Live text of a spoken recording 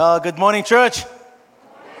Good morning, church.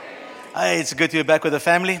 Hey, it's good to be back with the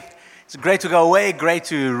family. It's great to go away, great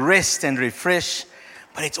to rest and refresh,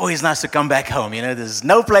 but it's always nice to come back home. You know, there's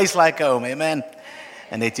no place like home, amen?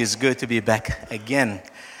 And it is good to be back again.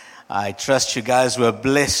 I trust you guys were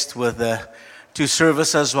blessed with the two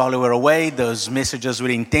services while we were away. Those messages were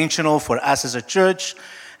intentional for us as a church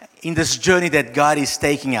in this journey that God is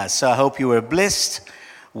taking us. So I hope you were blessed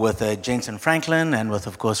with Jensen Franklin and with,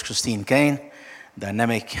 of course, Christine Kane.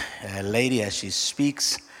 Dynamic lady as she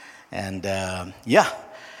speaks. And were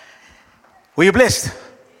you blessed?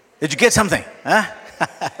 Did you get something? Huh?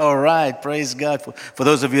 All right, praise God for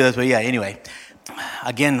those of you that were here. Anyway,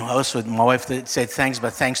 again, also my wife said thanks,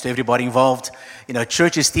 but thanks to everybody involved. You know,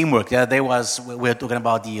 church is teamwork. Yeah, we were talking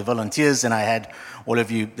about the volunteers, and I had all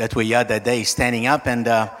of you that were here that day standing up,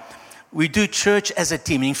 and we do church as a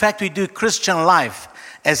team. In fact, we do Christian life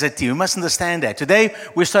as a team. We must understand that. Today,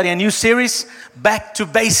 we're starting a new series, Back to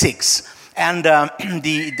Basics. And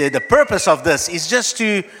the purpose of this is just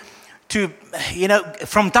to, you know,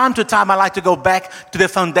 from time to time, I like to go back to the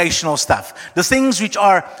foundational stuff. The things which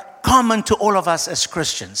are common to all of us as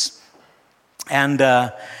Christians. And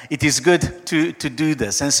it is good to do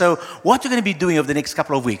this. And so what we're going to be doing over the next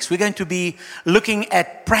couple of weeks, we're going to be looking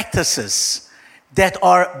at practices that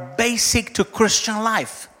are basic to Christian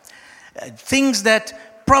life. Things that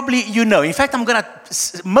probably you know. In fact,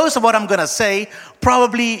 most of what I'm going to say,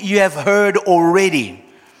 probably you have heard already.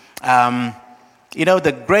 You know,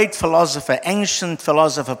 the great philosopher, ancient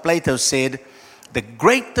philosopher Plato said, the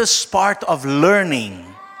greatest part of learning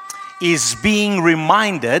is being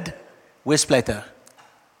reminded. Where's Plato?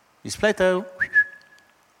 Is Plato?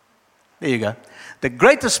 There you go. The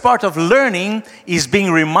greatest part of learning is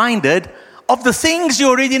being reminded of the things you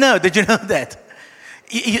already know. Did you know that?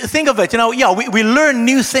 You think of it, you know, we learn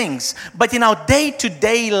new things, but in our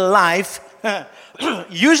day-to-day life,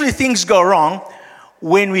 usually things go wrong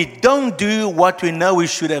when we don't do what we know we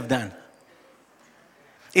should have done.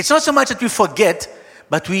 It's not so much that we forget,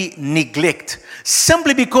 but we neglect,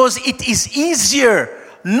 simply because it is easier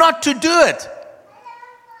not to do it.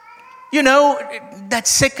 You know, that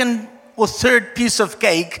second or third piece of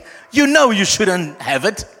cake, you know you shouldn't have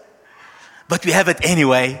it, but we have it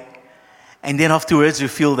anyway. And then afterwards, you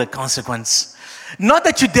feel the consequence. Not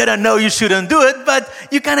that you didn't know you shouldn't do it, but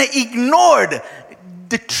you kind of ignored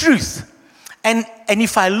the truth. And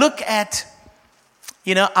if I look at,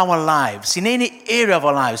 you know, our lives, in any area of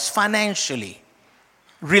our lives, financially,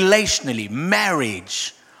 relationally,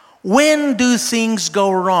 marriage, when do things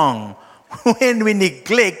go wrong? When we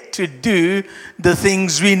neglect to do the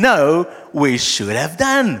things we know we should have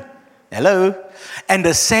done. Hello? And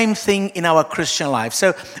the same thing in our Christian life.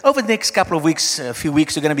 So over the next couple of weeks, a few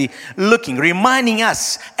weeks, we're going to be reminding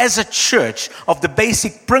us as a church of the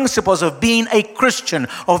basic principles of being a Christian,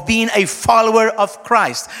 of being a follower of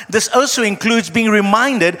Christ. This also includes being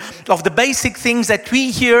reminded of the basic things that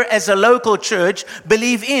we here as a local church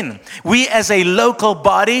believe in. We as a local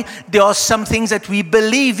body, there are some things that we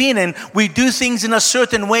believe in, and we do things in a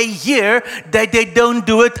certain way here that they don't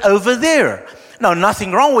do it over there. Now,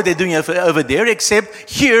 nothing wrong with it doing it over there, except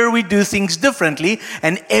here we do things differently,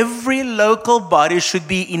 and every local body should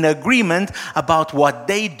be in agreement about what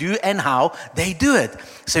they do and how they do it.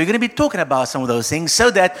 So we're going to be talking about some of those things so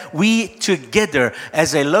that we together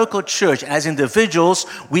as a local church, as individuals,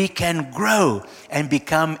 we can grow and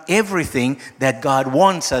become everything that God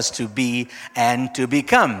wants us to be and to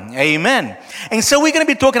become. Amen. And so we're going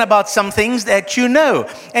to be talking about some things that you know.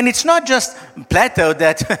 And it's not just Plato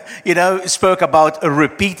that, you know, spoke about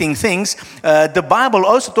repeating things. The Bible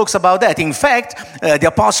also talks about that. In fact, the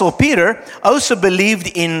Apostle Peter also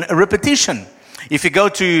believed in repetition. If you go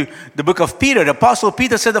to the book of Peter, the Apostle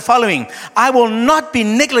Peter said the following: I will not be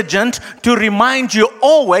negligent to remind you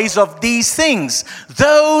always of these things,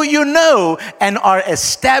 though you know and are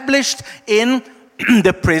established in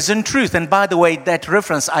the present truth. And by the way, that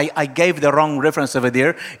reference, I gave the wrong reference over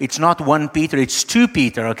there. It's not 1 Peter, it's 2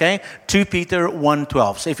 Peter, okay? 2 Peter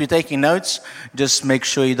 1:12. So if you're taking notes, just make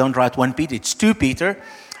sure you don't write 1 Peter. It's 2 Peter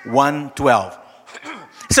 1:12.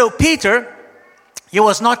 So Peter, he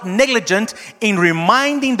was not negligent in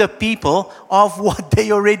reminding the people of what they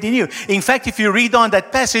already knew. In fact, if you read on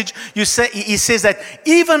that passage, he says that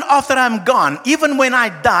even after I'm gone, even when I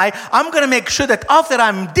die, I'm going to make sure that after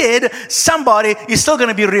I'm dead, somebody is still going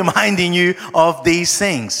to be reminding you of these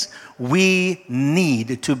things. We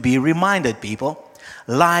need to be reminded, people.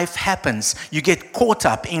 Life happens. You get caught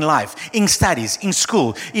up in life, in studies, in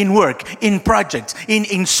school, in work, in projects,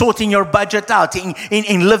 in sorting your budget out,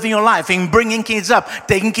 in living your life, in bringing kids up,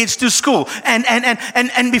 taking kids to school.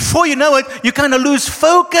 And before you know it, you kind of lose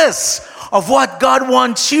focus of what God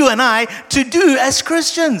wants you and I to do as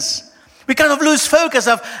Christians. We kind of lose focus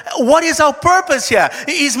of what is our purpose here?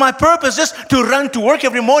 Is my purpose just to run to work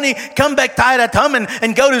every morning, come back tired at home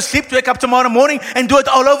and go to sleep, to wake up tomorrow morning and do it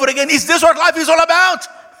all over again? Is this what life is all about?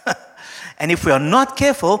 And if we are not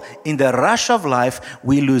careful, in the rush of life,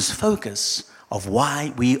 we lose focus of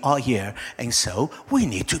why we are here. And so we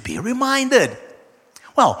need to be reminded.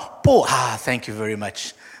 Well, Paul, thank you very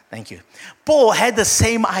much. Thank you. Paul had the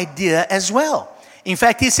same idea as well. In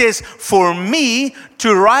fact, he says, for me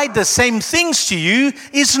to write the same things to you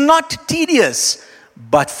is not tedious,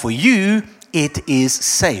 but for you it is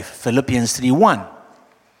safe. Philippians 3:1.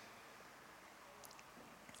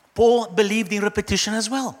 Paul believed in repetition as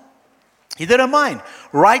well. He didn't mind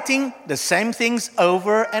writing the same things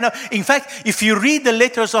over and over. In fact, if you read the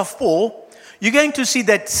letters of Paul, you're going to see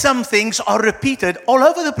that some things are repeated all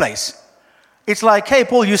over the place. It's like, hey,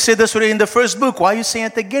 Paul, you said this already in the first book. Why are you saying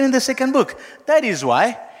it again in the second book? That is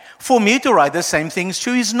why. For me to write the same things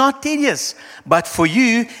to you is not tedious, but for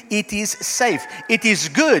you it is safe. It is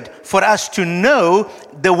good for us to know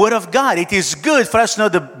the Word of God. It is good for us to know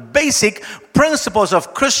the basic principles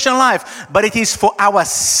of Christian life, but it is for our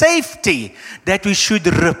safety that we should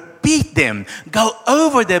repeat them, go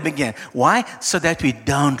over them again. Why? So that we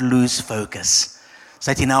don't lose focus.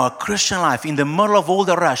 So that in our Christian life, in the middle of all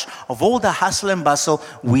the rush, of all the hustle and bustle,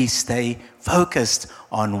 we stay focused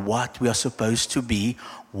on what we are supposed to be,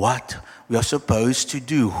 what we are supposed to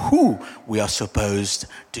do, who we are supposed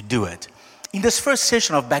to do it. In this first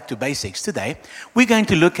session of Back to Basics today, we're going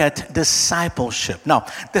to look at discipleship. Now,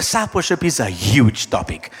 discipleship is a huge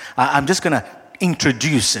topic. I'm just going to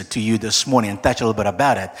introduce it to you this morning and touch a little bit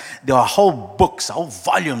about it. There are whole books, whole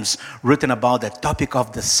volumes written about the topic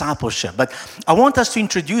of discipleship. But I want us to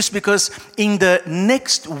introduce because in the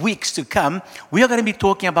next weeks to come, we are going to be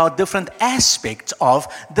talking about different aspects of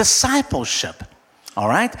discipleship. All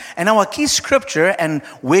right? And our key scripture and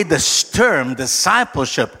where this term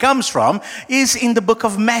discipleship comes from is in the book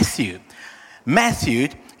of Matthew. Matthew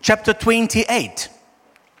chapter 28,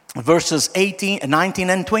 verses 19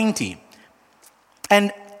 and 20.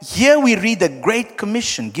 And here we read the Great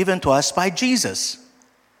Commission given to us by Jesus.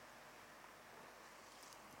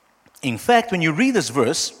 In fact, when you read this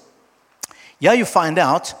verse, here you find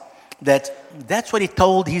out that that's what he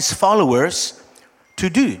told his followers to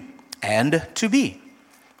do and to be.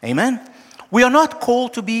 Amen? We are not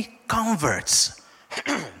called to be converts.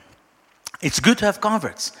 It's good to have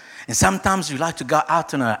converts. And sometimes you like to go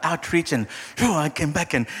out on an outreach and, I came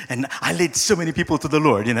back and I led so many people to the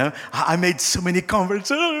Lord, you know. I made so many converts.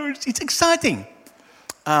 Oh, it's exciting.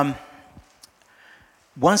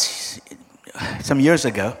 Once, some years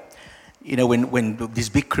ago, you know, when these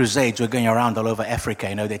big crusades were going around all over Africa,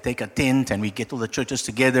 you know, they take a tent and we get all the churches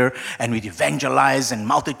together and we'd evangelize and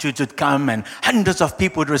multitudes would come and hundreds of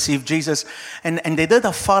people would receive Jesus. And they did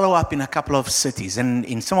a follow-up in a couple of cities. And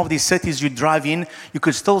in some of these cities you drive in, you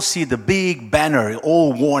could still see the big banner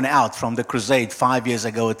all worn out from the crusade 5 years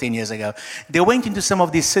ago or 10 years ago. They went into some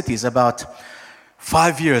of these cities about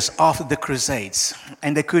 5 years after the crusades,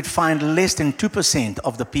 and they could find less than 2%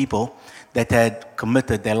 of the people that had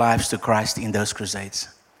committed their lives to Christ in those crusades.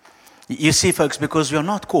 You see, folks, because we are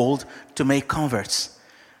not called to make converts.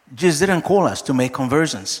 Jesus didn't call us to make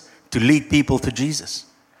conversions, to lead people to Jesus.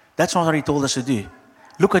 That's not what he told us to do.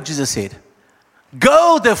 Look what Jesus said.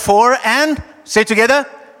 Go, therefore, and, say together,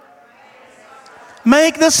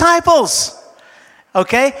 make disciples.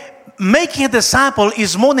 Okay? Making a disciple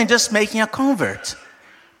is more than just making a convert.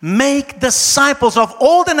 Make disciples of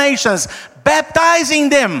all the nations, baptizing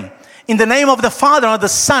them in the name of the Father, and of the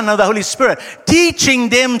Son, and of the Holy Spirit, teaching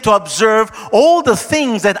them to observe all the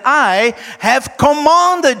things that I have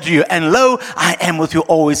commanded you. And lo, I am with you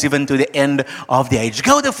always, even to the end of the age.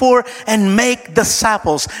 Go therefore and make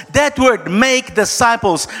disciples. That word, make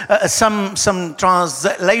disciples, some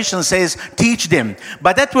translation says teach them.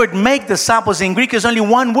 But that word, make disciples, in Greek is only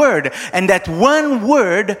one word. And that one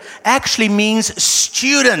word actually means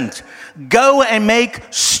student. Go and make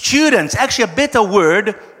students. Actually, a better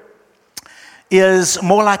word is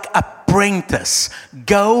more like apprentice.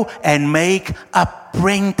 Go and make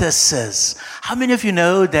apprentices. How many of you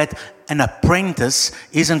know that an apprentice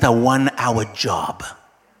isn't a 1-hour job?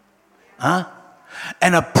 Huh?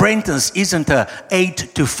 An apprentice isn't a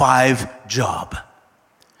 8 to 5 job.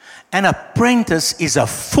 An apprentice is a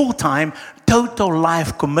full-time, total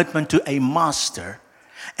life commitment to a master.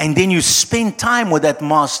 And then you spend time with that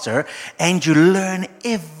master and you learn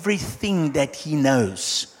everything that he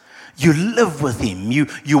knows. You live with him.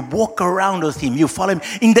 You walk around with him. You follow him.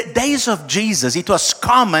 In the days of Jesus, it was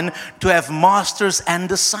common to have masters and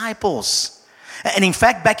disciples. And in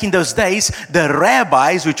fact, back in those days, the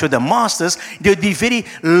rabbis, which were the masters, they would be very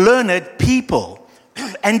learned people.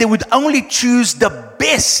 And they would only choose the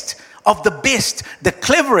best of the best, the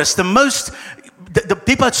cleverest, the most, the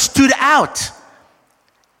people that stood out.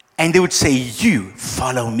 And they would say, you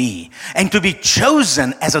follow me. And to be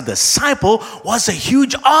chosen as a disciple was a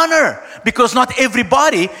huge honor, because not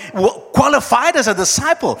everybody qualified as a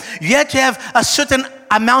disciple. You had to have a certain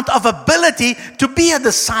amount of ability to be a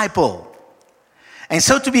disciple. And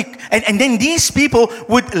so and then these people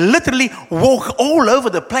would literally walk all over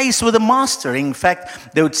the place with the master. In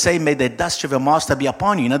fact, they would say, may the dust of your master be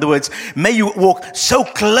upon you. In other words, may you walk so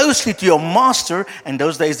closely to your master. And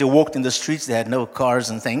those days they walked in the streets, they had no cars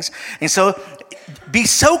and things. And so be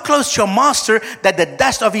so close to your master that the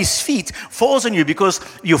dust of his feet falls on you, because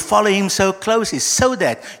you follow him so closely, so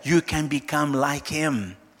that you can become like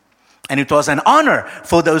him. And it was an honor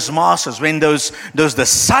for those masters when those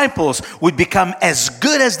disciples would become as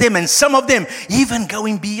good as them, and some of them even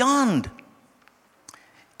going beyond.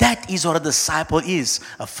 That is what a disciple is,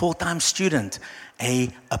 a full-time student,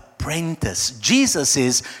 an apprentice. Jesus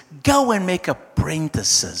says, go and make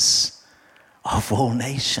apprentices of all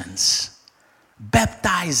nations,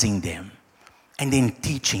 baptizing them and then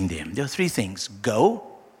teaching them. There are three things: go,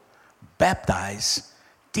 baptize,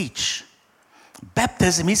 teach.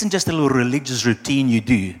 Baptism isn't just a little religious routine you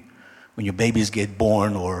do when your babies get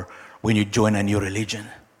born or when you join a new religion.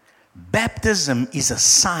 Baptism is a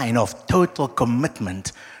sign of total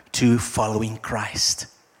commitment to following Christ.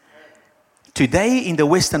 Today in the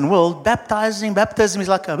Western world, baptism is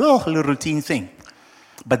like a little routine thing.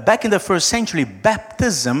 But back in the first century,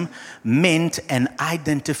 baptism meant an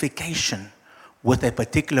identification with a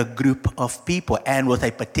particular group of people and with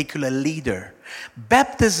a particular leader.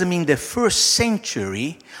 Baptism in the first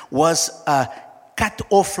century was a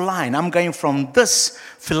cut-off line. I'm going from this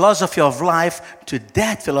philosophy of life to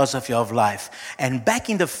that philosophy of life. And back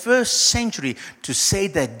in the first century, to say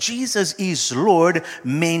that Jesus is Lord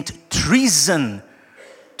meant treason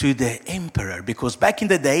to the emperor, because back in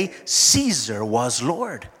the day, Caesar was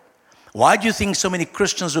Lord. Why do you think so many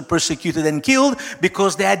Christians were persecuted and killed?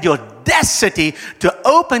 Because they had the audacity to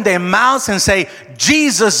open their mouths and say,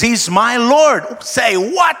 Jesus is my Lord. Say,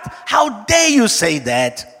 what? How dare you say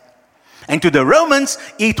that? And to the Romans,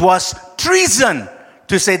 it was treason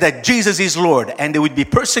to say that Jesus is Lord, and they would be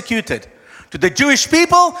persecuted. To the Jewish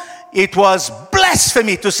people, it was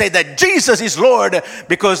blasphemy to say that Jesus is Lord,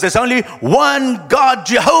 because there's only one God,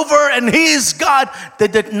 Jehovah, and He is God. They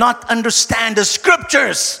did not understand the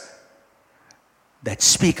scriptures that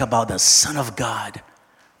speak about the Son of God,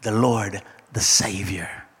 the Lord, the Savior.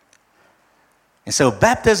 And so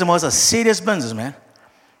baptism was a serious business, man.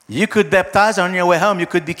 You could baptize, on your way home, you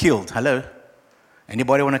could be killed. Hello?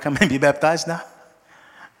 Anybody want to come and be baptized now?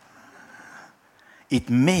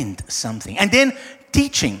 It meant something. And then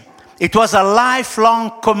teaching. It was a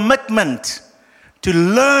lifelong commitment to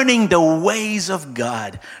learning the ways of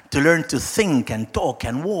God, to learn to think and talk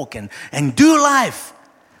and walk and do life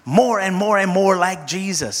more and more and more like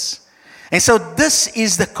Jesus. And so this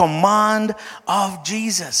is the command of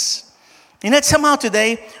Jesus. And that somehow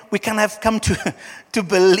today we can have come to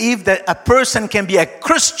believe that a person can be a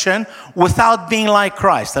Christian without being like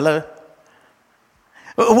Christ. Hello?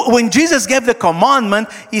 When Jesus gave the commandment,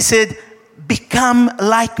 He said, become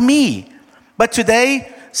like me. But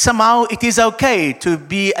today, somehow it is okay to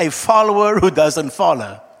be a follower who doesn't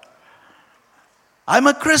follow. I'm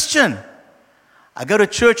a Christian. I go to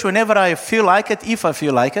church whenever I feel like it, if I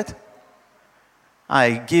feel like it.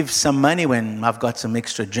 I give some money when I've got some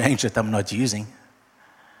extra change that I'm not using.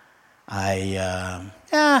 I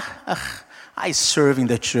serve in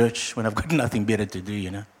the church when I've got nothing better to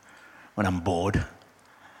do, when I'm bored.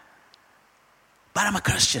 But I'm a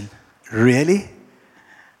Christian. Really?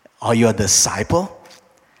 Are you a disciple?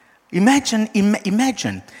 Imagine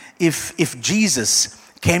if Jesus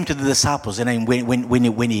came to the disciples, and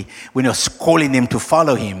when he was calling them to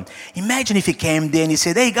follow him, imagine if he came there and he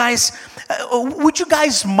said, hey guys, would you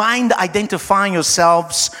guys mind identifying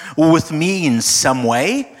yourselves with me in some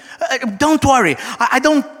way? Don't worry, I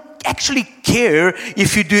don't actually care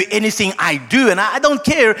if you do anything I do, and I don't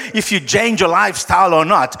care if you change your lifestyle or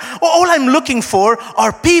not. All I'm looking for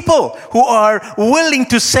are people who are willing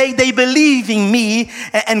to say they believe in me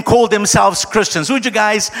and call themselves Christians. Would you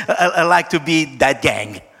guys like to be that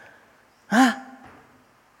gang? Huh?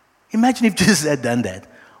 Imagine if Jesus had done that.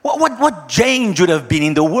 What change would have been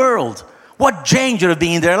in the world? What change would have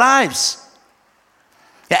been in their lives?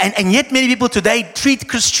 And yet many people today treat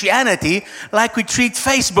Christianity like we treat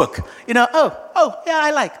Facebook.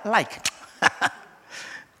 I like.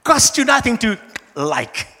 Cost you nothing to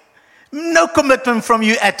like. No commitment from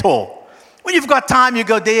you at all. When you've got time, you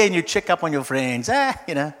go there and you check up on your friends.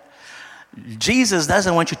 Jesus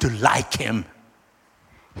doesn't want you to like him.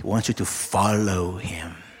 He wants you to follow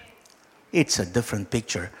him. It's a different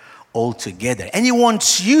picture altogether. And he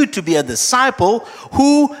wants you to be a disciple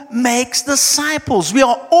who makes disciples. We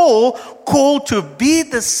are all called to be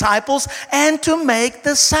disciples and to make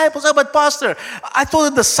disciples. Oh, but Pastor, I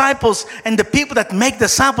thought the disciples and the people that make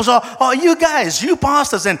disciples are you guys, you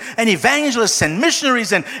pastors and evangelists and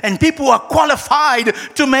missionaries and people who are qualified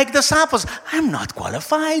to make disciples. I'm not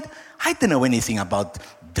qualified. I don't know anything about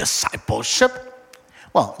discipleship.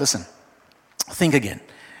 Well, listen, think again.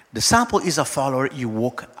 Disciple is a follower. You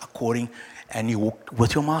walk according and you walk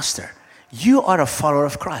with your master. You are a follower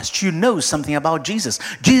of Christ. You know something about Jesus.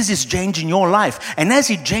 Jesus is changing your life. And as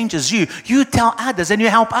he changes you, you tell others and you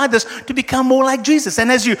help others to become more like Jesus.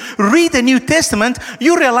 And as you read the New Testament,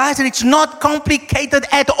 you realize that it's not complicated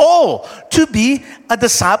at all to be a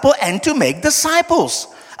disciple and to make disciples.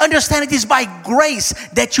 Understand it is by grace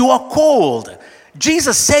that you are called.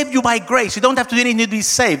 Jesus saved you by grace. You don't have to do anything to be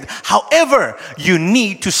saved. However, you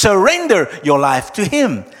need to surrender your life to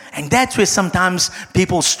him. And that's where sometimes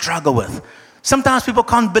people struggle with. Sometimes people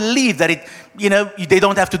can't believe that they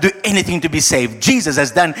don't have to do anything to be saved. Jesus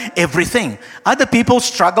has done everything. Other people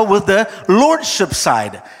struggle with the lordship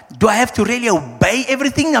side. Do I have to really obey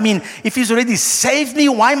everything? I mean, if he's already saved me,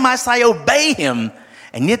 why must I obey him?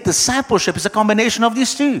 And yet discipleship is a combination of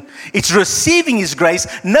these two. It's receiving his grace,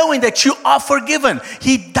 knowing that you are forgiven.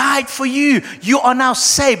 He died for you. You are now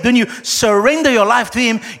saved. When you surrender your life to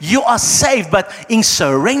him, you are saved. But in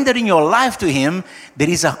surrendering your life to him, there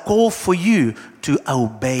is a call for you to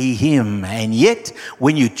obey him. And yet,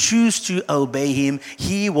 when you choose to obey him,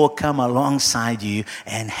 he will come alongside you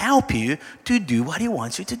and help you to do what he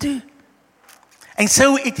wants you to do. And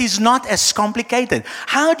so it is not as complicated.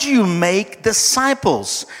 How do you make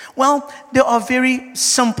disciples? Well, there are very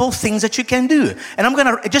simple things that you can do. And I'm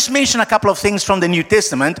going to just mention a couple of things from the New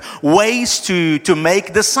Testament, ways to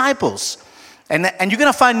make disciples. And you're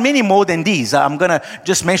going to find many more than these. I'm going to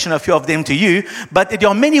just mention a few of them to you. But there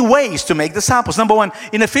are many ways to make disciples. Number one,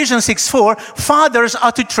 in Ephesians 6:4, fathers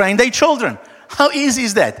are to train their children. How easy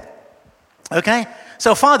is that? Okay?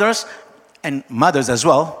 So fathers and mothers as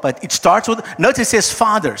well, but it starts with, notice it says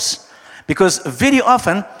fathers, because very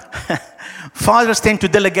often fathers tend to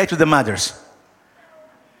delegate to the mothers.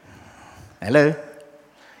 Hello?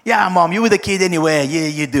 Yeah, mom, you with the kid anyway,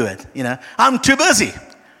 you do it, I'm too busy.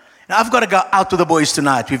 I've got to go out to the boys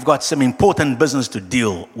tonight. We've got some important business to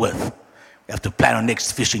deal with. We have to plan our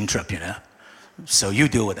next fishing trip, So you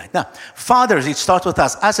deal with that. Now, fathers, it starts with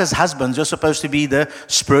us. Us as husbands, you're supposed to be the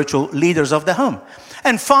spiritual leaders of the home.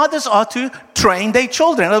 And fathers are to train their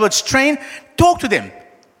children. In other words, talk to them.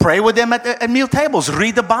 Pray with them at meal tables.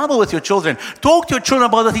 Read the Bible with your children. Talk to your children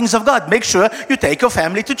about the things of God. Make sure you take your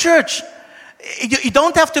family to church. You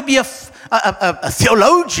don't have to be a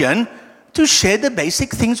theologian to share the basic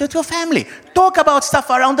things with your family. Talk about stuff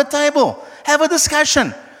around the table. Have a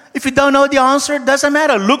discussion. If you don't know the answer, it doesn't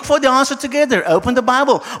matter. Look for the answer together. Open the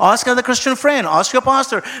Bible. Ask another Christian friend. Ask your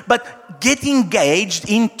pastor. But get engaged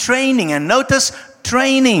in training. And notice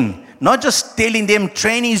training. Not just telling them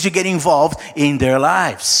training is you get involved in their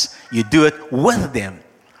lives. You do it with them.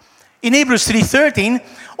 In Hebrews 3:13,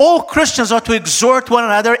 all Christians are to exhort one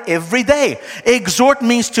another every day. Exhort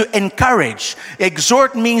means to encourage.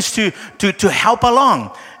 Exhort means to help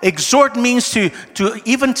along. Exhort means to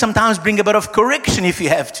even sometimes bring a bit of correction if you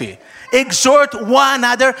have to. Exhort one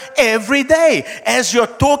another every day. As you're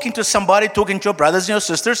talking to somebody, talking to your brothers and your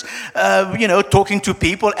sisters, talking to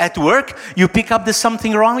people at work, you pick up there's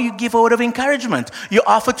something wrong, you give a word of encouragement. You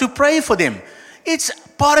offer to pray for them. It's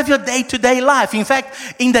part of your day-to-day life. In fact,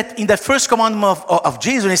 in that first commandment of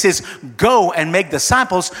Jesus, when he says, go and make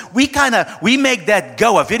disciples, we make that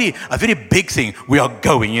go a very big thing. We are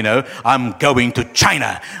going, I'm going to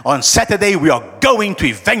China. On Saturday, we are going to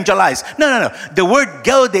evangelize. No. The word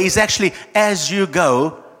go there is actually as you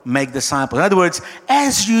go, make disciples. In other words,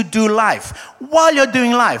 as you do life, while you're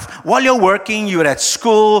doing life, while you're working, you're at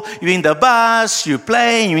school, you're in the bus, you're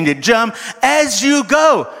playing, you're in the gym, as you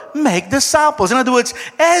go, make disciples. In other words,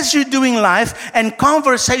 as you're doing life and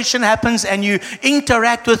conversation happens and you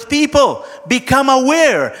interact with people, become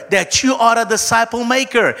aware that you are a disciple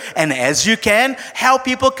maker. And as you can, help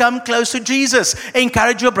people come close to Jesus.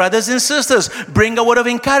 Encourage your brothers and sisters. Bring a word of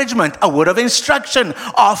encouragement, a word of instruction.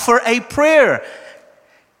 Offer a prayer.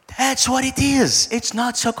 That's what it is. It's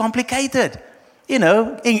not so complicated.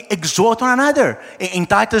 Exhort one another. In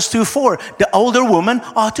Titus 2:4, the older women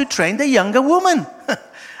are to train the younger woman.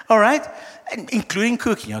 All right? Including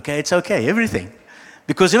cooking, okay? It's okay, everything.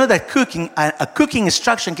 Because you know that a cooking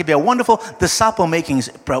instruction can be a wonderful disciple-making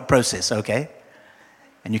process, okay?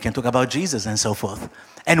 And you can talk about Jesus and so forth.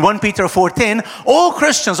 And 1 Peter 4:10, all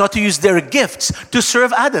Christians ought to use their gifts to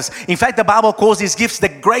serve others. In fact, the Bible calls these gifts the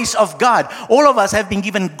grace of God. All of us have been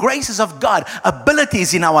given graces of God,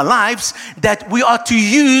 abilities in our lives that we ought to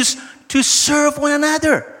use to serve one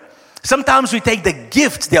another. Sometimes we take the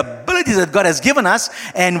gifts, the abilities that God has given us,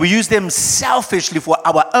 and we use them selfishly for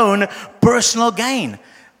our own personal gain.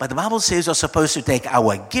 But the Bible says we're supposed to take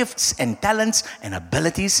our gifts and talents and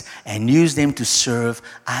abilities and use them to serve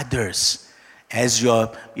others. As you're,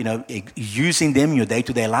 using them in your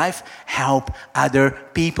day-to-day life, help other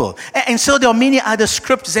people. And so there are many other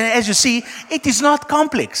scriptures. And as you see, it is not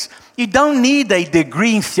complex. You don't need a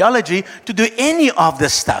degree in theology to do any of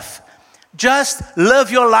this stuff. Just live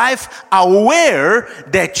your life aware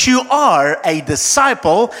that you are a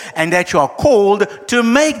disciple and that you are called to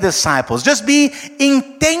make disciples. Just be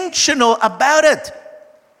intentional about it.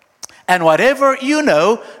 And whatever you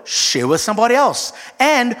know, share with somebody else.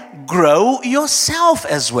 And grow yourself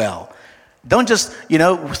as well. Don't just,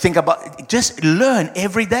 think about, just learn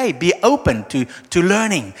every day. Be open to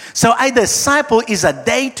learning. So a disciple is a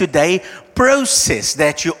day-to-day process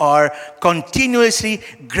that you are continuously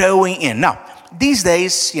growing in. Now, these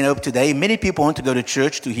days, today, many people want to go to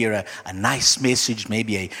church to hear a nice message,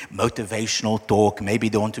 maybe a motivational talk. Maybe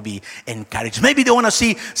they want to be encouraged. Maybe they want to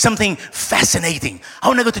see something fascinating. I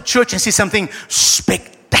want to go to church and see something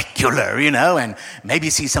spectacular, and maybe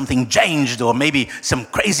see something changed or maybe some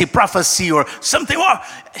crazy prophecy or something.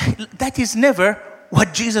 That is never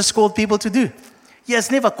what Jesus called people to do. He has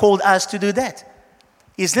never called us to do that.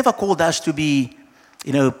 He's never called us to be,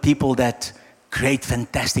 people that create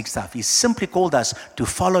fantastic stuff. He simply called us to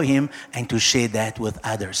follow him and to share that with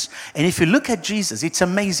others. And if you look at Jesus, it's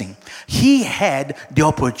amazing. He had the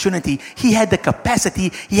opportunity, he had the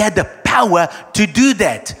capacity, he had the power to do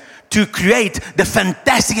that, to create the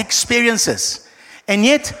fantastic experiences. And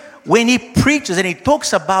yet, when he preaches and he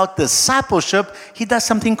talks about discipleship, he does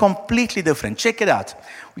something completely different. Check it out.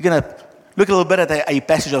 We're going to look a little bit at a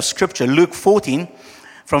passage of scripture, Luke 14,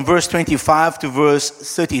 from verse 25 to verse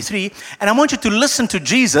 33. And I want you to listen to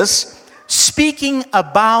Jesus speaking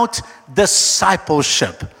about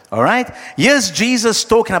discipleship. All right? Here's Jesus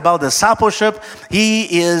talking about discipleship.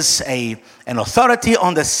 He is an authority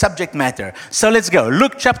on the subject matter. So let's go.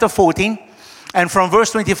 Luke chapter 14. And from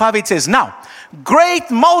verse 25 it says, Now, great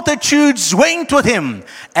multitudes went with him.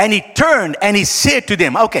 And he turned and he said to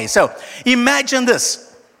them. Okay, so imagine this.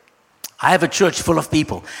 I have a church full of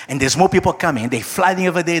people, and there's more people coming. They're flying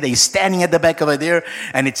over there, they're standing at the back over there,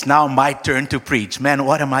 and it's now my turn to preach. Man,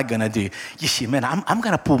 what am I going to do? You see, man, I'm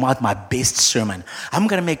going to pull out my best sermon. I'm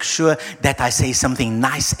going to make sure that I say something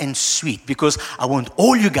nice and sweet, because I want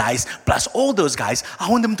all you guys, plus all those guys, I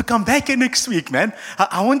want them to come back here next week, man.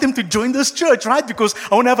 I want them to join this church, right? Because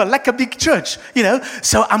I want to have a big church,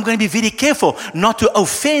 So I'm going to be very careful not to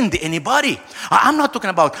offend anybody. I'm not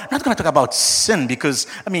going to talk about sin, because,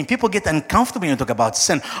 people get uncomfortable when you talk about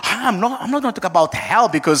sin. I'm not going to talk about hell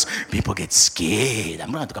because people get scared.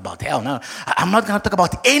 I'm not going to talk about hell. No, I'm not going to talk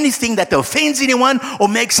about anything that offends anyone or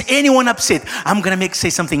makes anyone upset. I'm going to say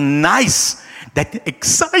something nice that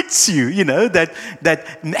excites you, that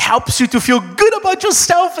helps you to feel good about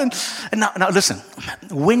yourself. And now listen,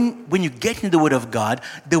 when you get into the Word of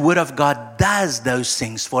God does those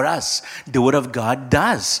things for us. The Word of God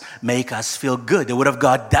does make us feel good. The Word of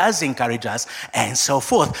God does encourage us and so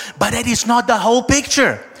forth. But that is not the whole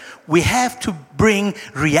picture. We have to bring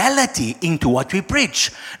reality into what we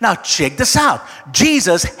preach. Now check this out.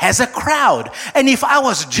 Jesus has a crowd. And if I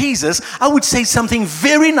was Jesus, I would say something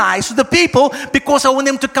very nice to the people, because I want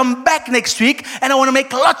them to come back next week and I want to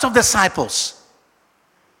make lots of disciples.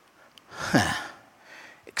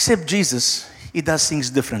 Except Jesus, he does things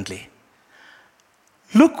differently.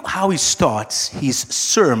 Look how he starts his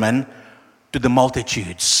sermon to the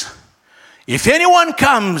multitudes. If anyone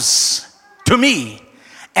comes to me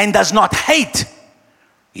and does not hate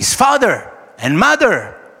his father and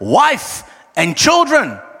mother, wife and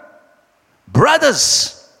children,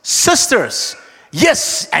 brothers, sisters,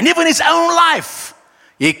 yes, and even his own life,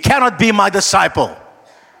 he cannot be my disciple.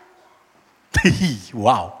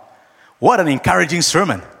 Wow, what an encouraging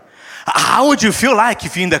sermon. How would you feel like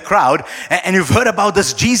if you're in the crowd and you've heard about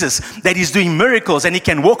this Jesus that is doing miracles and he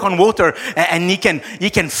can walk on water and he can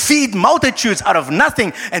feed multitudes out of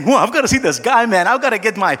nothing? And I've got to see this guy, man. I've got to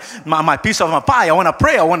get my piece of my pie. I want to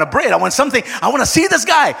pray. I want a bread. I want something. I want to see this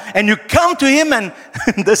guy. And you come to him and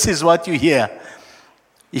this is what you hear.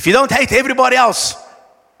 If you don't hate everybody else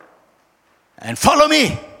and follow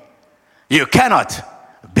me, you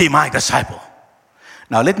cannot be my disciple.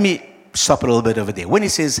 Now, let me stop a little bit over there. When he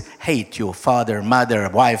says hate your father, mother,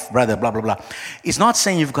 wife, brother, blah, blah, blah, it's not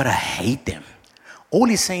saying you've got to hate them. All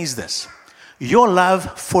he's saying is this: your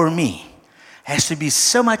love for me has to be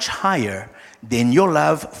so much higher than your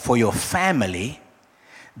love for your family,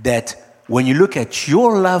 that when you look at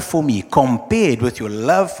your love for me compared with your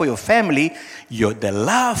love for your family, the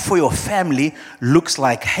love for your family looks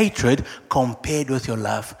like hatred compared with your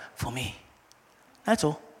love for me. That's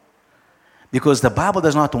all. Because the Bible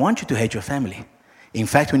does not want you to hate your family. In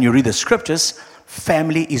fact, when you read the scriptures,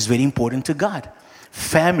 family is very important to God.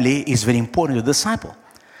 Family is very important to the disciple.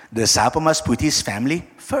 The disciple must put his family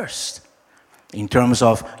first. In terms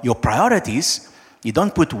of your priorities, you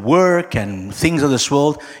don't put work and things of this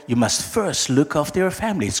world. You must first look after your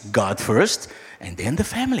family. It's God first, and then the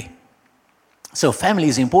family. So family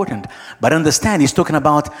is important. But understand, he's talking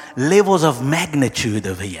about levels of magnitude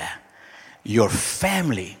over here. Your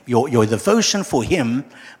family, your devotion for him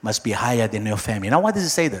must be higher than your family. Now, why does he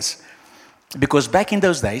say this? Because back in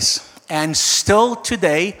those days, and still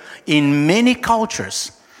today, in many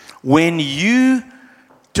cultures, when you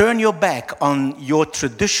turn your back on your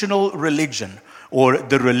traditional religion or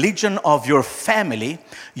the religion of your family,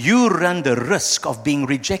 you run the risk of being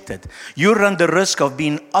rejected. You run the risk of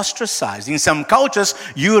being ostracized. In some cultures,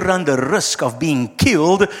 you run the risk of being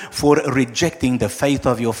killed for rejecting the faith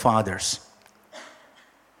of your fathers.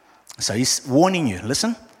 So he's warning you,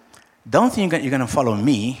 listen, don't think you're going to follow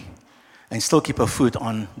me and still keep a foot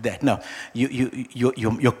on that. No,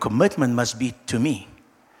 your commitment must be to me.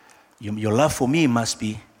 Your love for me must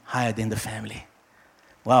be higher than the family.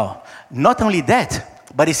 Wow. Not only that,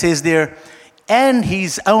 but he says there, and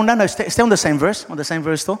his own, stay on the same verse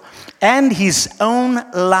still. And his own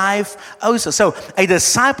life also. So a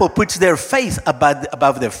disciple puts their faith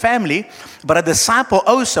above their family, but a disciple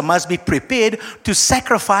also must be prepared to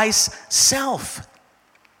sacrifice self.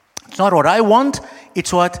 It's not what I want,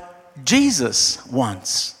 it's what Jesus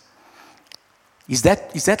wants. Is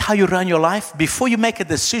that how you run your life? Before you make a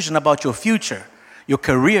decision about your future, your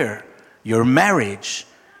career, your marriage,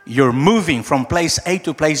 you're moving from place A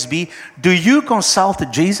to place B, do you consult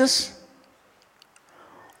Jesus?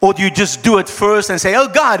 Or do you just do it first and say, oh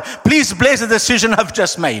God, please bless the decision I've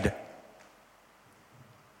just made?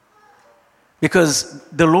 Because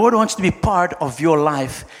the Lord wants to be part of your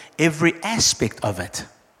life, every aspect of it.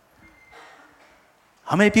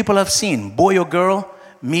 How many people have seen boy or girl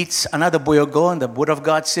meets another boy or girl, and the Word of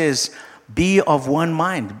God says, be of one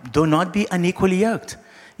mind. Do not be unequally yoked.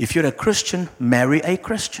 If you're a Christian, marry a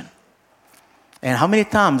Christian. And how many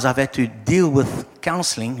times I've had to deal with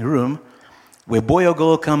counseling room where boy or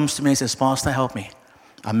girl comes to me and says, Pastor, help me.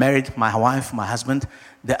 I married my wife, my husband,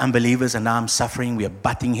 they're unbelievers, and now I'm suffering. We are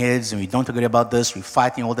butting heads, and we don't agree about this. We're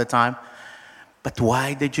fighting all the time. But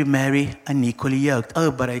why did you marry unequally yoked? Oh,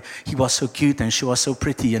 but he was so cute, and she was so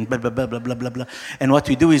pretty, and blah, blah, blah, blah, blah, blah, blah. And what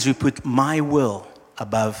we do is we put my will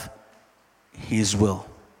above his will.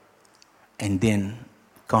 And then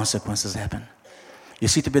consequences happen. You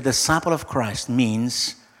see, to be a disciple of Christ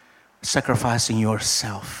means sacrificing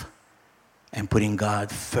yourself and putting God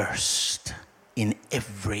first in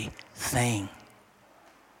everything.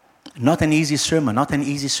 Not an easy sermon, not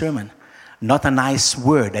a nice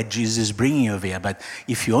word that Jesus is bringing over here. But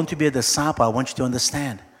if you want to be a disciple, I want you to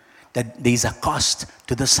understand that there is a cost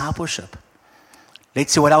to discipleship.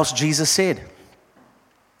 Let's see what else Jesus said.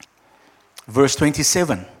 Verse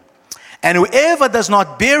 27. And whoever does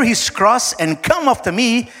not bear his cross and come after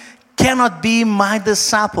me cannot be my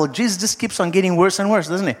disciple. Jesus just keeps on getting worse and worse,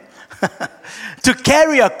 doesn't he? To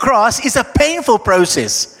carry a cross is a painful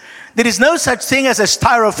process. There is no such thing as a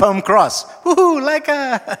styrofoam cross.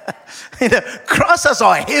 Crosses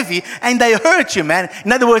are heavy and they hurt you, man.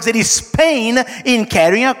 In other words, there is pain in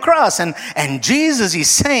carrying a cross. And Jesus is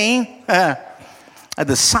saying a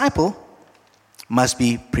disciple must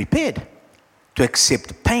be prepared to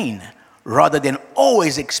accept pain rather than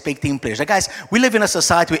always expecting pleasure. Guys, we live in a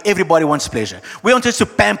society where everybody wants pleasure. We want us to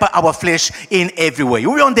pamper our flesh in every way.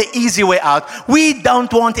 We want the easy way out. We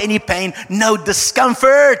don't want any pain, no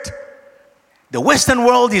discomfort. The Western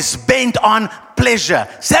world is bent on pleasure.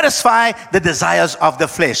 Satisfy the desires of the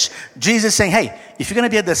flesh. Jesus is saying, hey, if you're going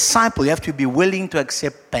to be a disciple, you have to be willing to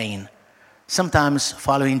accept pain. Sometimes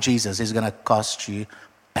following Jesus is going to cost you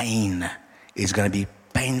pain. It's going to be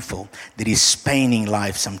painful. There is pain in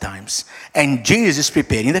life sometimes. And Jesus is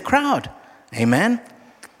preparing the crowd. Amen.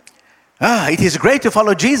 It is great to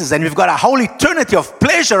follow Jesus, and we've got a whole eternity of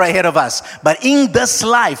pleasure ahead of us. But in this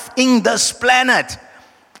life, in this planet,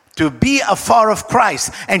 to be a follower of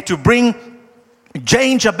Christ and to bring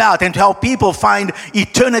change about and to help people find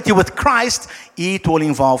eternity with Christ, it will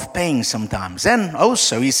involve pain sometimes. And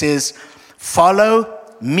also he says, follow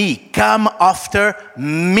me, come after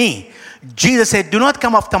me. Jesus said, do not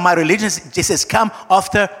come after my religion. He says, come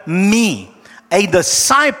after me. A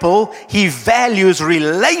disciple, he values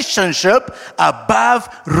relationship above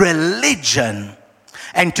religion.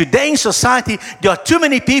 And today in society, there are too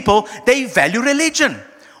many people, they value religion.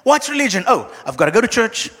 What's religion? Oh, I've got to go to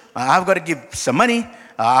church. I've got to give some money.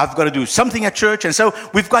 I've got to do something at church. And so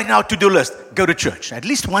we've got our to-do list. Go to church. At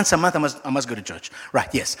least once a month, I must go to church. Right,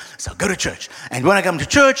 yes. So go to church. And when I come to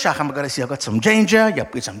church, I'm going to see I've got some change here.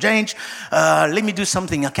 Yep, get some change. Let me do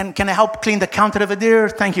something. Can I help clean the counter over there?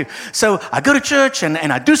 Thank you. So I go to church and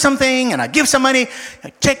I do something and I give some money.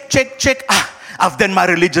 Check. I've done my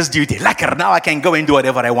religious duty. Lekker, now I can go and do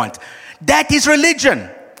whatever I want. That is religion.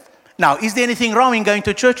 Now, is there anything wrong in going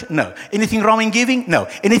to church? No. Anything wrong in giving? No.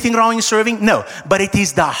 Anything wrong in serving? No. But it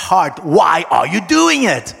is the heart. Why are you doing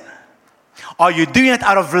it? Are you doing it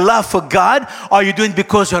out of love for God? Are you doing it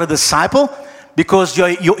because you're a disciple? Because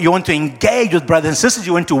you want to engage with brothers and sisters?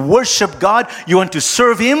 You want to worship God? You want to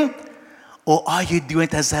serve Him? Or are you doing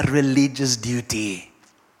it as a religious duty?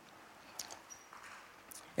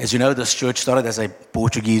 As you know, this church started as a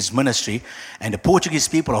Portuguese ministry, and the Portuguese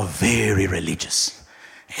people are very religious.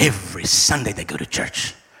 Every Sunday they go to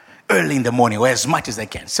church, early in the morning, or as much as they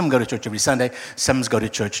can. Some go to church every Sunday, some go to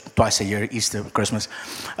church twice a year, Easter, Christmas.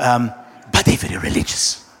 But they're very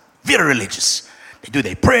religious, very religious. They do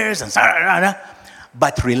their prayers, and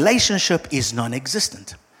but relationship is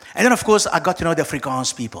non-existent. And then, of course, I got to know the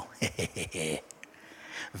Afrikaans people.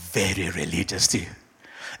 Very religious too.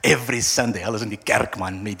 Every Sunday, alles in die kerk,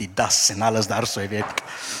 man, met die das en alles daar so, weet.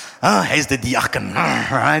 He's the diaken,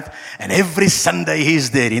 right? And every Sunday he's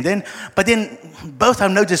there. But then, both I've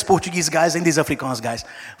noticed Portuguese guys and these Afrikaans guys,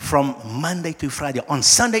 from Monday to Friday. On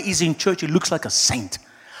Sunday, he's in church, he looks like a saint.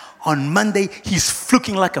 On Monday, he's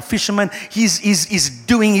looking like a fisherman. He's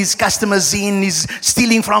doing his customers in. He's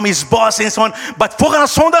stealing from his boss and so on. But volgende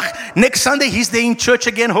Sondag, next Sunday, he's there in church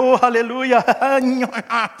again. Oh, hallelujah.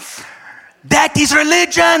 That is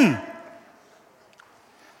religion.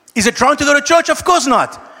 Is it wrong to go to church? Of course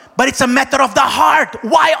not. But it's a matter of the heart.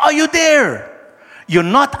 Why are you there? You're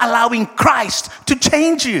not allowing Christ to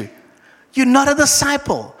change you. You're not a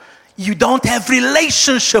disciple. You don't have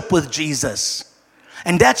relationship with Jesus.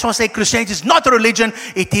 And that's why I say Christianity is not a religion.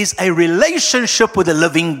 It is a relationship with the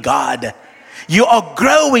living God. You are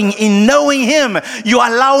growing in knowing Him. You're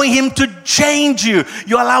allowing Him to change you.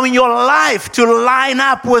 You're allowing your life to line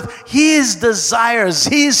up with His desires,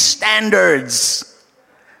 His standards.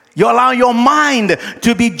 You allow your mind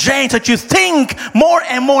to be changed, that you think more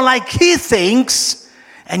and more like He thinks,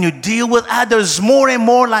 and you deal with others more and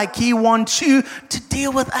more like He wants you to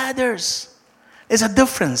deal with others. There's a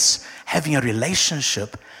difference having a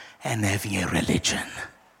relationship and having a religion.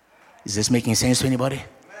 Is this making sense to anybody?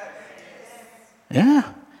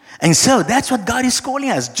 Yeah. And so that's what God is calling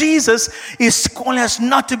us. Jesus is calling us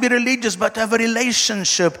not to be religious, but to have a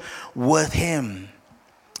relationship with Him.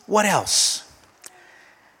 What else?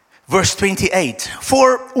 Verse 28.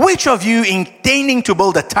 For which of you, intending to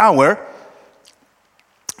build a tower,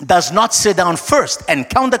 does not sit down first and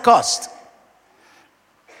count the cost,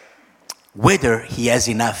 whether he has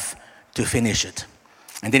enough to finish it?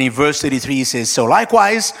 And then in verse 33 he says, so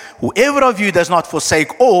likewise, whoever of you does not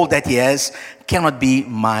forsake all that he has cannot be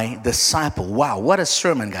my disciple. Wow, what a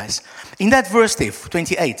sermon, guys. In that verse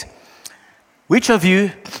 28, which of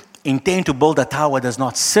you intend to build a tower does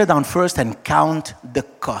not sit down first and count the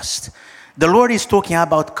cost? The Lord is talking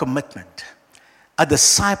about commitment. A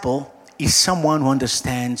disciple is someone who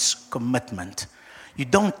understands commitment. You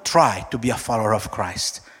don't try to be a follower of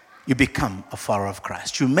Christ. You become a follower of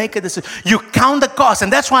Christ. You make a decision. You count the cost.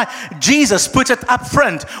 And that's why Jesus puts it up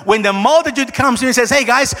front. When the multitude comes and says, hey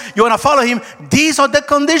guys, you want to follow Him? These are the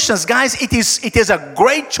conditions. Guys, it is a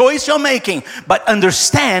great choice you're making. But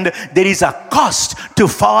understand there is a cost to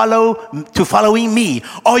following me.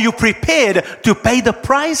 Are you prepared to pay the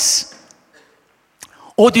price?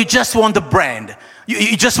 Or do you just want the brand?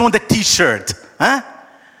 You just want the t-shirt? Huh?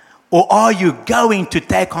 Or are you going to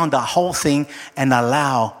take on the whole thing and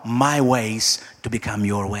allow my ways to become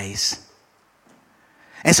your ways?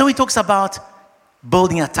 And so he talks about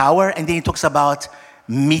building a tower, and then he talks about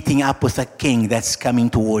meeting up with a king that's coming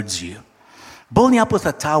towards you. Building up with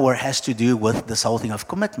a tower has to do with this whole thing of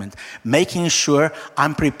commitment. Making sure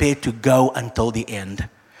I'm prepared to go until the end.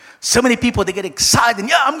 So many people, they get excited.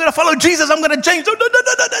 Yeah, I'm going to follow Jesus. I'm going to change.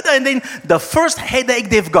 And then the first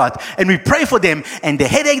headache they've got, and we pray for them, and the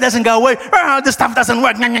headache doesn't go away. The stuff doesn't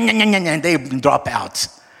work. And they drop out.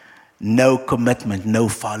 no commitment, no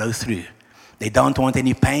follow through. They don't want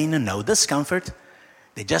any pain and no discomfort.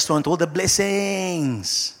 They just want all the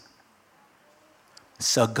blessings.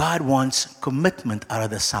 So God wants commitment out of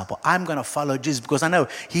the disciple. I'm going to follow Jesus because I know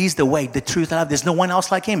He's the way, the truth, and life. There's no one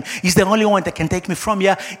else like Him. He's the only one that can take me from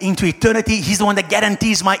here into eternity. He's the one that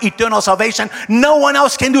guarantees my eternal salvation. No one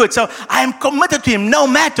else can do it. So I am committed to Him. No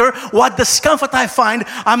matter what discomfort I find,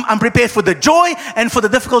 I'm prepared for the joy and for the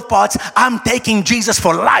difficult parts. I'm taking Jesus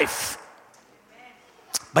for life.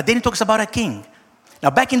 But then He talks about a king. Now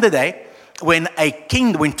back in the day, when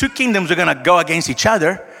two kingdoms were going to go against each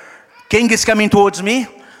other, king is coming towards me.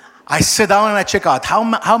 I sit down and I check out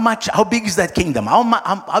how big is that kingdom?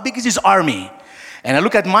 How big is his army? And I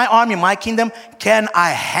look at my army, my kingdom. Can I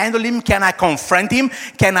handle him? Can I confront him?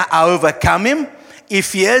 Can I overcome him?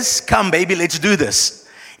 If yes, come baby, let's do this.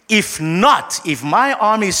 If not, if my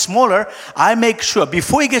army is smaller, I make sure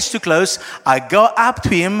before he gets too close, I go up to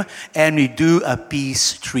him and we do a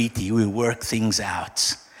peace treaty. We work things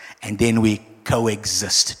out. And then we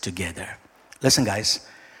coexist together. Listen, guys.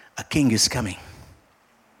 A king is coming.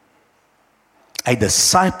 A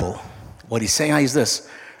disciple, what he's saying is this: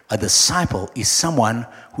 a disciple is someone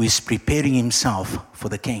who is preparing himself for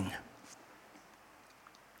the king.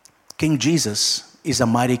 King Jesus is a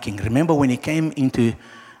mighty king. Remember when he came into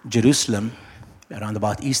Jerusalem around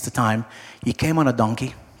about Easter time, he came on a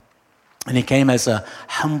donkey and he came as a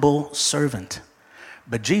humble servant.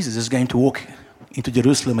 But Jesus is going to walk into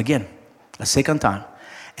Jerusalem again, a second time.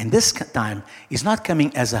 And this time, he's not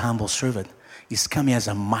coming as a humble servant. He's coming as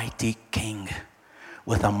a mighty king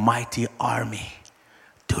with a mighty army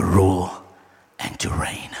to rule and to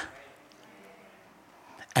reign.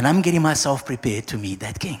 And I'm getting myself prepared to meet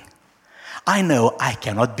that king. I know I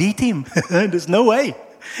cannot beat him. There's no way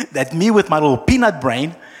that me with my little peanut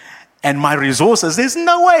brain and my resources, there's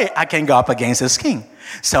no way I can go up against this king.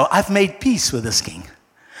 So I've made peace with this king.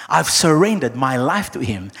 I've surrendered my life to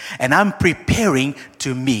him, and I'm preparing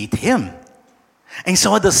to meet him. And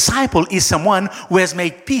so a disciple is someone who has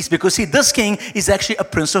made peace, because see, this king is actually a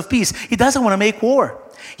prince of peace. He doesn't want to make war.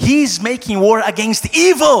 He's making war against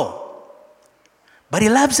evil. But he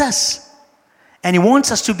loves us, and he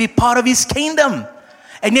wants us to be part of his kingdom.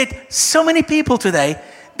 And yet, so many people today,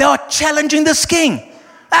 they are challenging this king.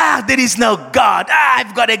 There is no God.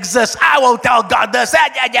 I've got to exist. I will tell God this.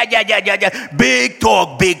 Big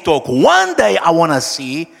talk. One day I want to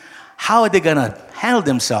see how are they going to handle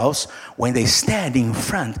themselves when they stand in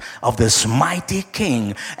front of this mighty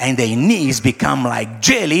king and their knees become like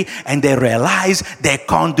jelly and they realize they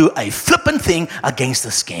can't do a flippant thing against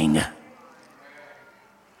this king.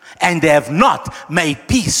 And they have not made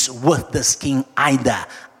peace with this king either.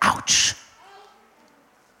 Ouch.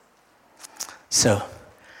 So,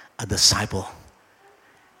 a disciple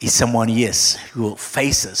is someone, yes, who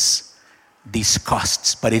faces these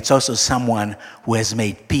costs, but it's also someone who has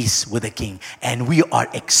made peace with the king. And we are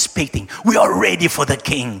expecting, we are ready for the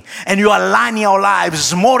king. And we are aligning our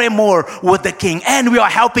lives more and more with the king. And we are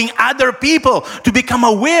helping other people to become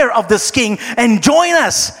aware of this king and join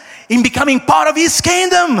us in becoming part of his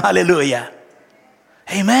kingdom. Hallelujah.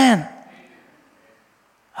 Amen.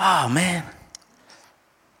 Oh, man.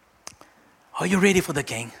 Are you ready for the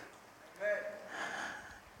king?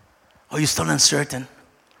 Are you still uncertain?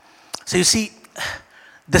 So you see,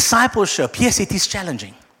 discipleship, yes, it is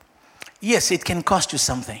challenging. Yes, it can cost you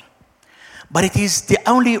something. But it is the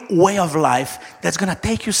only way of life that's going to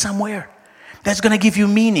take you somewhere. That's going to give you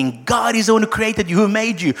meaning. God is the one who created you, who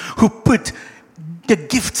made you, who put the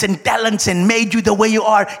gifts and talents and made you the way you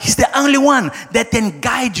are. He's the only one that can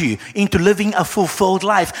guide you into living a fulfilled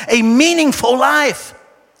life, a meaningful life.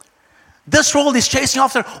 This world is chasing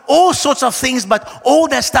after all sorts of things, but all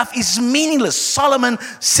that stuff is meaningless. Solomon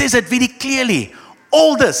says it very clearly.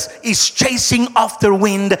 All this is chasing after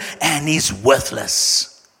wind and is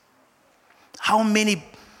worthless. How many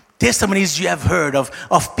testimonies you have heard of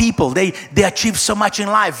people, they achieve so much in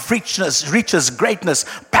life, riches, greatness,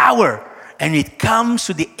 power, and it comes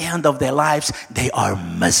to the end of their lives, they are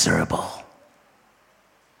miserable.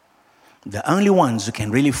 The only ones who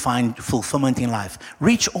can really find fulfillment in life,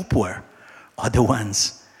 rich or poor, are the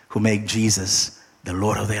ones who make Jesus the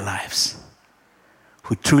Lord of their lives,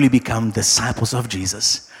 who truly become disciples of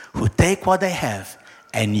Jesus, who take what they have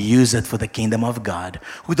and use it for the kingdom of God,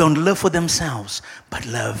 who don't live for themselves, but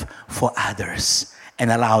live for others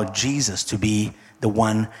and allow Jesus to be the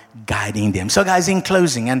one guiding them. So guys, in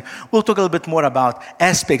closing, and we'll talk a little bit more about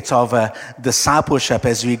aspects of discipleship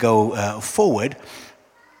as we go forward.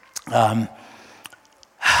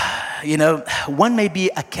 You know, one may be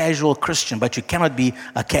a casual Christian, but you cannot be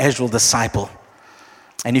a casual disciple.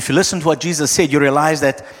 And if you listen to what Jesus said, you realize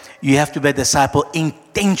that you have to be a disciple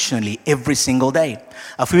intentionally every single day.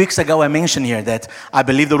 A few weeks ago, I mentioned here that I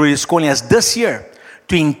believe the Lord is calling us this year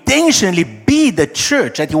to intentionally be the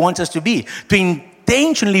church that He wants us to be, to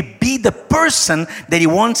intentionally be the person that He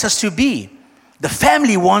wants us to be, the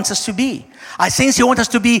family He wants us to be. I sense He wants us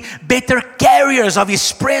to be better carriers of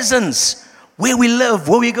His presence. Where we live,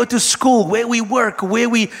 where we go to school, where we work, where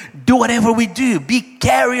we do whatever we do. Be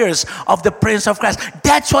carriers of the presence of Christ.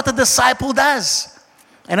 That's what a disciple does.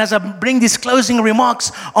 And as I bring these closing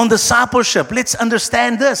remarks on discipleship, let's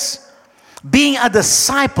understand this. Being a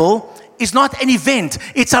disciple is not an event.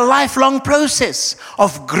 It's a lifelong process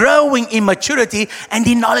of growing in maturity and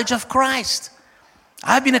in knowledge of Christ.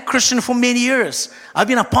 I've been a Christian for many years. I've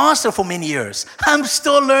been a pastor for many years. I'm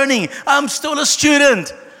still learning. I'm still a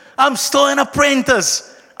student. I'm still an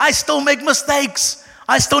apprentice. I still make mistakes.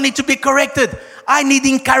 I still need to be corrected. I need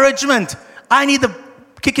encouragement. I need a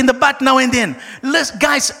kick in the butt now and then. Listen,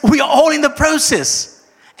 guys, we are all in the process.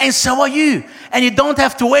 And so are you. And you don't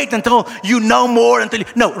have to wait until you know more.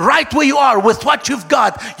 No, right where you are with what you've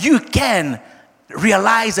got, you can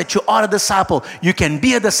realize that you are a disciple. You can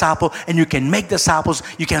be a disciple and you can make disciples.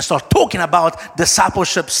 You can start talking about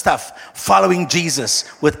discipleship stuff, following Jesus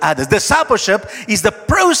with others. Discipleship is the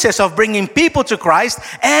process of bringing people to Christ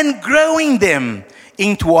and growing them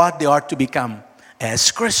into what they are to become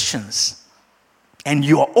as Christians. And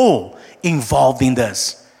you are all involved in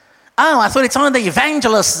this. Oh, I thought it's only the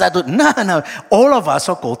evangelists that do. No. All of us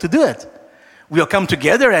are called to do it. We'll come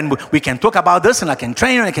together and we can talk about this and I can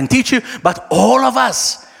train you and I can teach you. But all of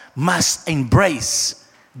us must embrace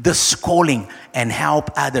this calling and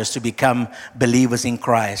help others to become believers in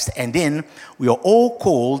Christ. And then we are all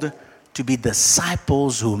called to be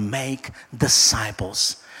disciples who make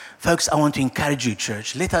disciples. Folks, I want to encourage you,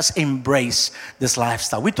 church. Let us embrace this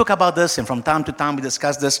lifestyle. We talk about this and from time to time we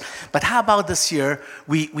discuss this. But how about this year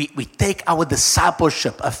we take our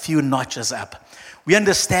discipleship a few notches up? We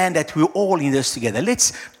understand that we're all in this together.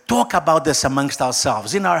 Let's talk about this amongst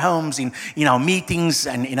ourselves, in our homes, in our meetings,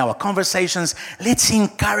 and in our conversations. Let's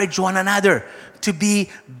encourage one another to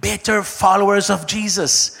be better followers of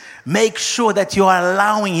Jesus. Make sure that you are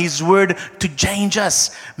allowing His Word to change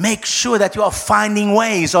us. Make sure that you are finding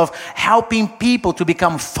ways of helping people to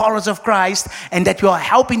become followers of Christ and that you are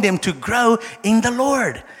helping them to grow in the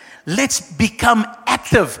Lord. Let's become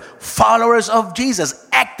active followers of Jesus,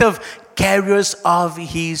 active carriers of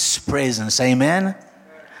His presence. Amen?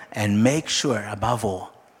 And make sure, above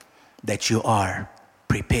all, that you are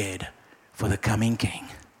prepared for the coming King.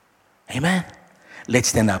 Amen? Let's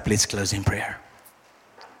stand up. Let's close in prayer.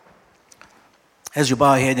 As you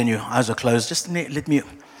bow your head and your eyes are closed, just let me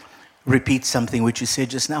repeat something which you said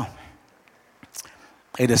just now.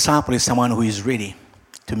 A disciple is someone who is ready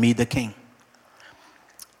to meet the King.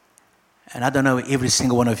 And I don't know every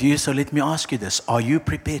single one of you, so let me ask you this. Are you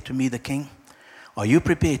prepared to meet the King? Are you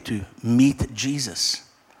prepared to meet Jesus?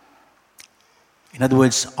 In other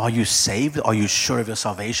words, are you saved? Are you sure of your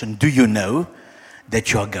salvation? Do you know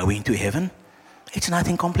that you are going to heaven? It's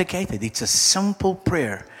nothing complicated. It's a simple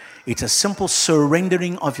prayer. It's a simple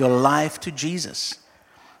surrendering of your life to Jesus.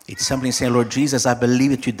 It's simply saying, Lord Jesus, I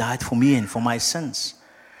believe that you died for me and for my sins.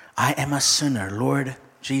 I am a sinner. Lord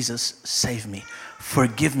Jesus, save me.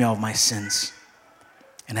 Forgive me of my sins.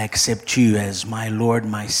 And I accept you as my Lord,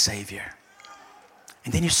 my Savior.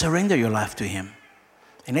 And then you surrender your life to Him.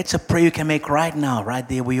 And it's a prayer you can make right now, right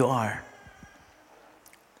there where you are.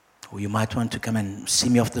 Or you might want to come and see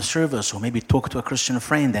me after the service, or maybe talk to a Christian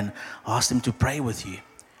friend and ask them to pray with you.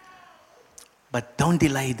 But don't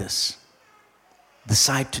delay this.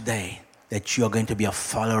 Decide today that you are going to be a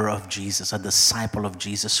follower of Jesus, a disciple of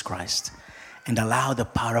Jesus Christ. And allow the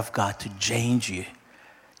power of God to change you,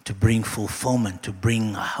 to bring fulfillment, to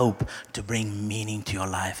bring hope, to bring meaning to your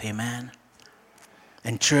life. Amen.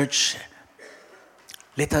 And church,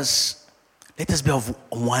 let us be of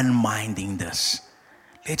one mind in this.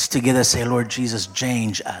 Let's together say, Lord Jesus,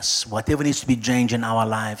 change us. Whatever needs to be changed in our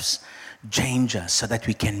lives, change us so that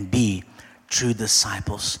we can be true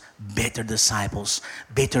disciples,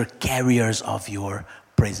 better carriers of your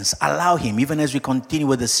presence. Allow Him, even as we continue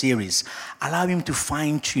with the series, allow Him to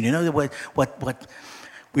fine-tune. You know what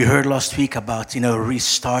we heard last week about,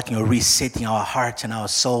 restarting or resetting our hearts and our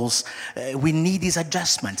souls. We need these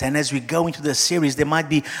adjustments. And as we go into the series, there might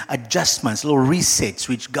be adjustments, little resets,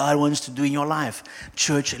 which God wants to do in your life.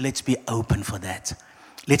 Church, let's be open for that.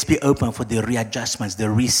 Let's be open for the readjustments, the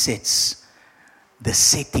resets, the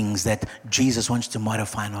settings that Jesus wants to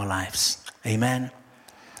modify in our lives. Amen.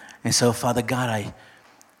 And so, Father God, I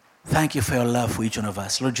thank you for your love for each one of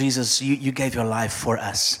us. Lord Jesus, you gave your life for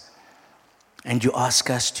us. And you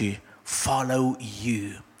ask us to follow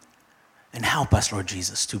you And help us, Lord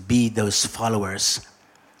Jesus, to be those followers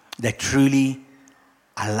that truly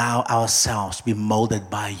allow ourselves to be molded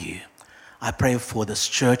by you. I pray for this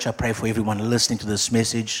church. I pray for everyone listening to this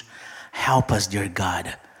message. Help us, dear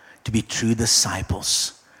God, to be true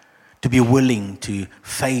disciples, to be willing to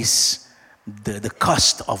face the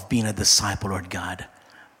cost of being a disciple, Lord God,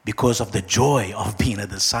 because of the joy of being a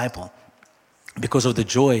disciple, because of the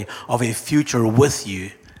joy of a future with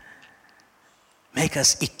you. Make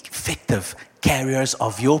us effective carriers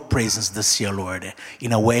of your presence this year, Lord,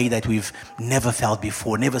 in a way that we've never felt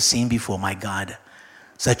before, never seen before, my God,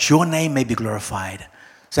 so that your name may be glorified,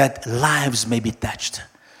 so that lives may be touched,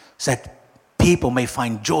 so that people may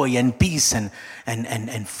find joy and peace and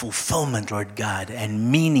fulfillment, Lord God,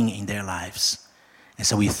 and meaning in their lives. And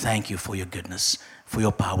so we thank you for your goodness, for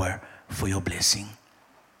your power, for your blessing.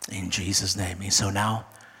 In Jesus' name. And so now,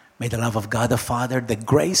 may the love of God the Father, the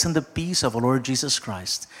grace and the peace of our Lord Jesus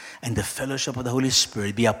Christ, and the fellowship of the Holy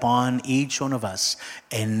Spirit be upon each one of us,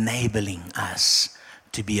 enabling us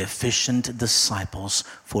to be efficient disciples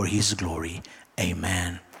for His glory.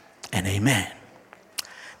 Amen and amen.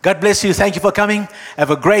 God bless you. Thank you for coming. Have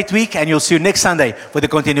a great week, and you'll see you next Sunday for the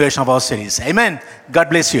continuation of our series. Amen. God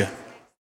bless you.